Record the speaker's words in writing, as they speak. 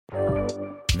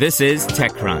This is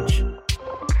TechCrunch.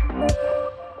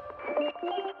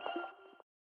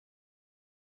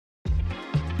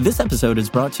 This episode is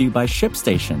brought to you by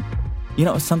ShipStation. You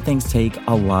know, some things take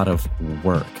a lot of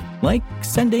work, like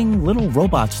sending little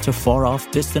robots to far-off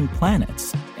distant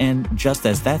planets. And just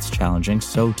as that's challenging,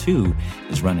 so too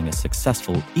is running a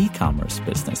successful e-commerce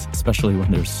business, especially when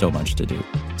there's so much to do.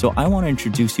 So I want to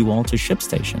introduce you all to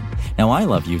ShipStation. Now, I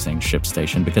love using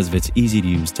ShipStation because of its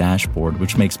easy-to-use dashboard,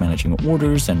 which makes managing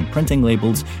orders and printing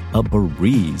labels a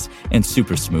breeze and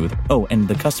super smooth. Oh, and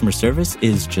the customer service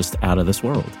is just out of this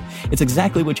world. It's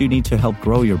exactly what you need to help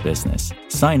grow your business.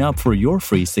 Sign up for your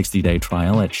free 60-day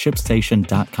trial at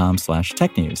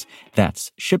shipstation.com/technews.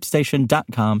 That's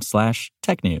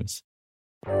shipstation.com/technews.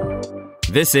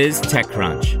 This is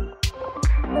TechCrunch.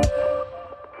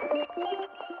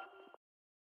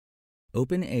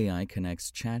 OpenAI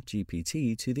connects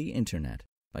ChatGPT to the Internet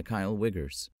by Kyle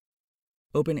Wiggers.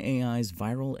 OpenAI's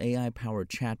viral AI-powered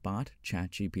chatbot,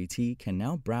 ChatGPT, can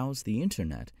now browse the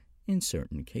Internet in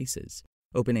certain cases.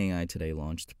 OpenAI today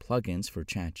launched plugins for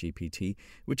ChatGPT,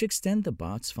 which extend the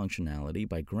bot's functionality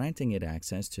by granting it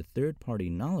access to third-party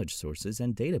knowledge sources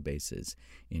and databases,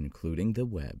 including the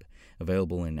web.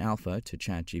 Available in alpha to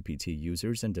ChatGPT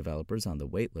users and developers on the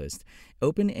waitlist,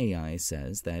 OpenAI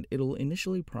says that it'll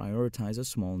initially prioritize a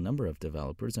small number of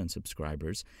developers and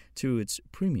subscribers to its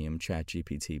premium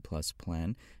ChatGPT Plus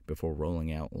plan before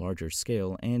rolling out larger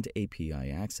scale and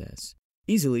API access.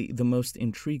 Easily, the most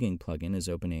intriguing plugin is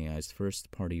OpenAI's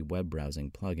first-party web browsing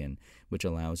plugin, which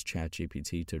allows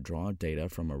ChatGPT to draw data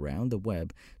from around the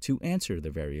web to answer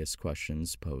the various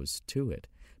questions posed to it.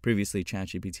 Previously,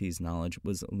 ChatGPT's knowledge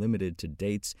was limited to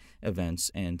dates,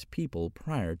 events, and people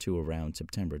prior to around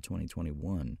September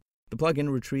 2021. The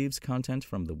plugin retrieves content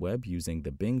from the web using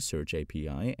the Bing Search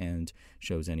API and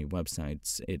shows any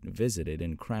websites it visited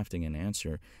in crafting an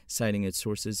answer, citing its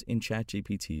sources in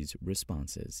ChatGPT's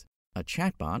responses. A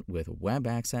chatbot with web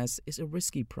access is a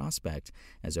risky prospect,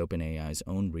 as OpenAI's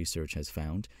own research has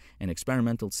found. An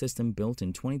experimental system built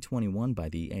in 2021 by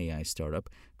the AI startup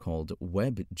called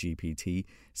WebGPT,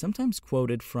 sometimes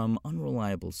quoted from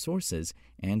unreliable sources,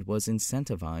 and was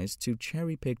incentivized to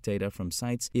cherry-pick data from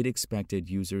sites it expected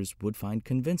users would find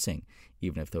convincing,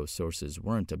 even if those sources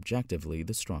weren't objectively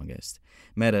the strongest.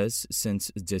 Meta's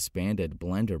since disbanded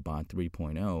BlenderBot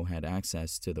 3.0 had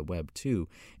access to the web too,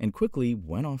 and quickly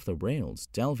went off the rails,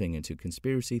 delving into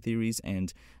conspiracy theories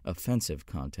and offensive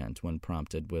content when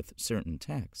prompted with certain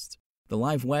text. The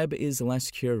live web is less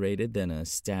curated than a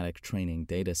static training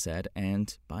dataset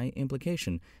and, by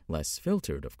implication, less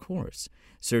filtered, of course.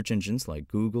 Search engines like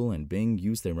Google and Bing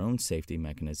use their own safety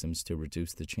mechanisms to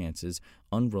reduce the chances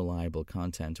unreliable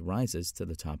content rises to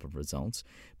the top of results,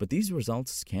 but these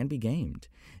results can be gamed.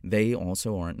 They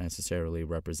also aren't necessarily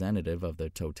representative of the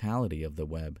totality of the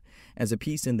web. As a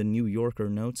piece in The New Yorker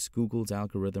notes, Google's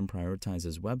algorithm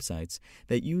prioritizes websites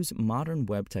that use modern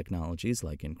web technologies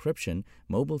like encryption,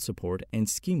 mobile support, and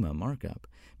schema markup.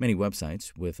 Many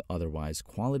websites with otherwise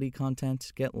quality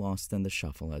content get lost in the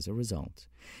shuffle as a result.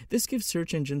 This gives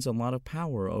search engines a lot of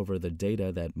power over the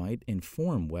data that might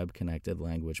inform web-connected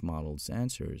language models'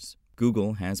 answers.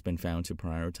 Google has been found to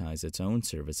prioritize its own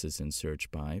services in search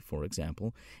by, for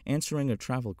example, answering a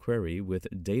travel query with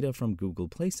data from Google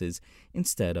Places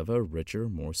instead of a richer,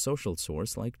 more social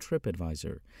source like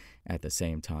TripAdvisor. At the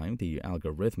same time, the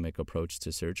algorithmic approach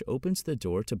to search opens the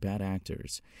door to bad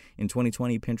actors. In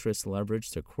 2020, Pinterest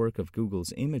leveraged a quirk of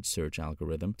Google's image search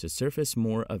algorithm to surface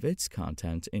more of its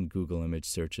content in Google image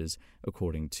searches,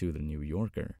 according to The New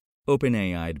Yorker.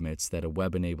 OpenAI admits that a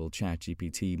web-enabled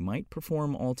ChatGPT might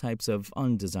perform all types of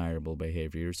undesirable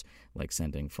behaviors, like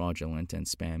sending fraudulent and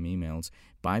spam emails,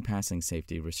 bypassing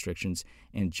safety restrictions,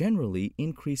 and generally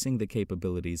increasing the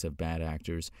capabilities of bad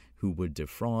actors who would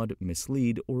defraud,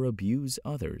 mislead, or abuse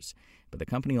others. But the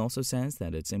company also says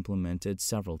that it's implemented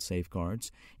several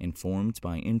safeguards, informed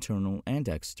by internal and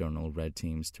external red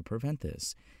teams to prevent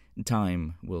this.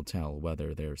 Time will tell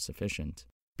whether they're sufficient.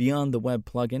 Beyond the web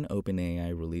plugin,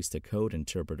 OpenAI released a code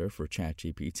interpreter for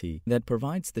ChatGPT that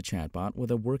provides the chatbot with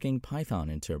a working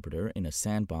Python interpreter in a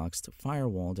sandboxed,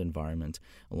 firewalled environment,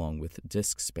 along with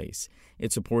disk space.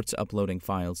 It supports uploading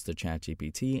files to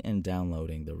ChatGPT and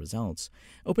downloading the results.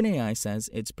 OpenAI says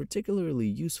it's particularly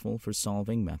useful for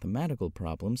solving mathematical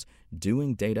problems,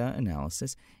 doing data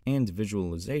analysis and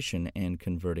visualization, and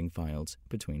converting files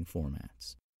between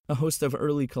formats. A host of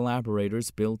early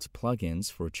collaborators built plugins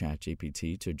for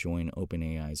ChatGPT to join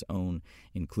OpenAI's own,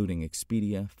 including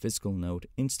Expedia, FiscalNote,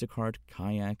 Instacart,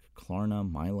 Kayak, Klarna,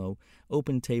 Milo,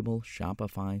 OpenTable,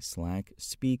 Shopify, Slack,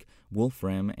 Speak,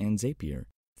 Wolfram, and Zapier.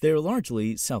 They're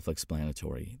largely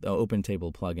self-explanatory. The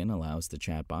OpenTable plugin allows the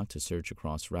chatbot to search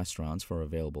across restaurants for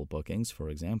available bookings,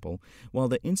 for example, while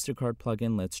the Instacart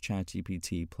plugin lets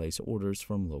ChatGPT place orders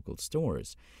from local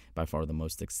stores. By far the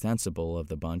most extensible of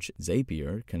the bunch,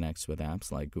 Zapier connects with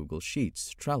apps like Google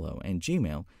Sheets, Trello, and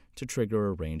Gmail to trigger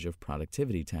a range of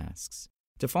productivity tasks.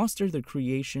 To foster the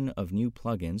creation of new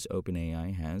plugins,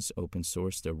 OpenAI has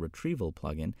open-sourced a retrieval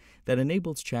plugin that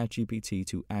enables ChatGPT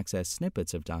to access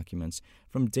snippets of documents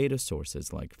from data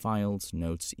sources like files,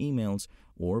 notes, emails,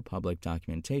 or public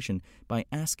documentation by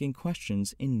asking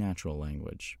questions in natural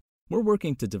language. We're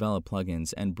working to develop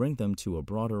plugins and bring them to a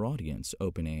broader audience,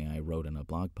 OpenAI wrote in a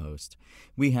blog post.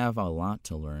 We have a lot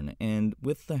to learn, and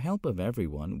with the help of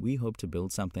everyone, we hope to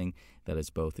build something that is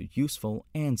both useful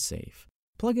and safe.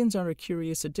 Plugins are a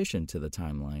curious addition to the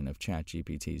timeline of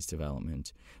ChatGPT's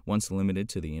development. Once limited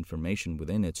to the information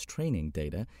within its training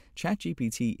data,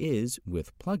 ChatGPT is,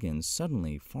 with plugins,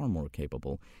 suddenly far more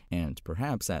capable and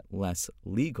perhaps at less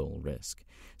legal risk.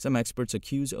 Some experts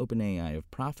accuse OpenAI of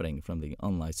profiting from the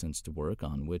unlicensed work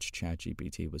on which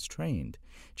ChatGPT was trained.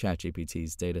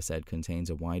 ChatGPT's dataset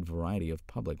contains a wide variety of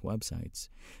public websites.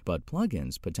 But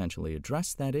plugins potentially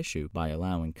address that issue by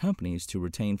allowing companies to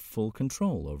retain full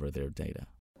control over their data.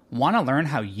 Want to learn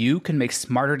how you can make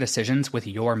smarter decisions with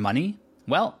your money?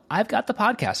 Well, I've got the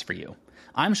podcast for you.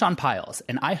 I'm Sean Piles,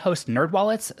 and I host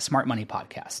NerdWallet's Smart Money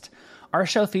Podcast. Our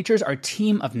show features our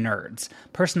team of nerds,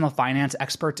 personal finance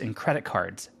experts in credit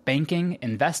cards, banking,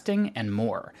 investing, and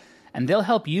more. And they'll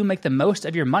help you make the most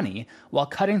of your money while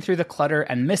cutting through the clutter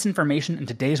and misinformation in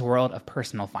today's world of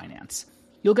personal finance.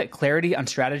 You'll get clarity on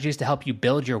strategies to help you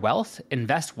build your wealth,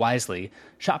 invest wisely,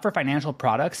 shop for financial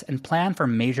products, and plan for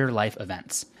major life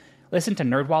events. Listen to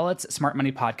NerdWallet's Smart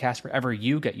Money Podcast wherever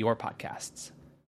you get your podcasts.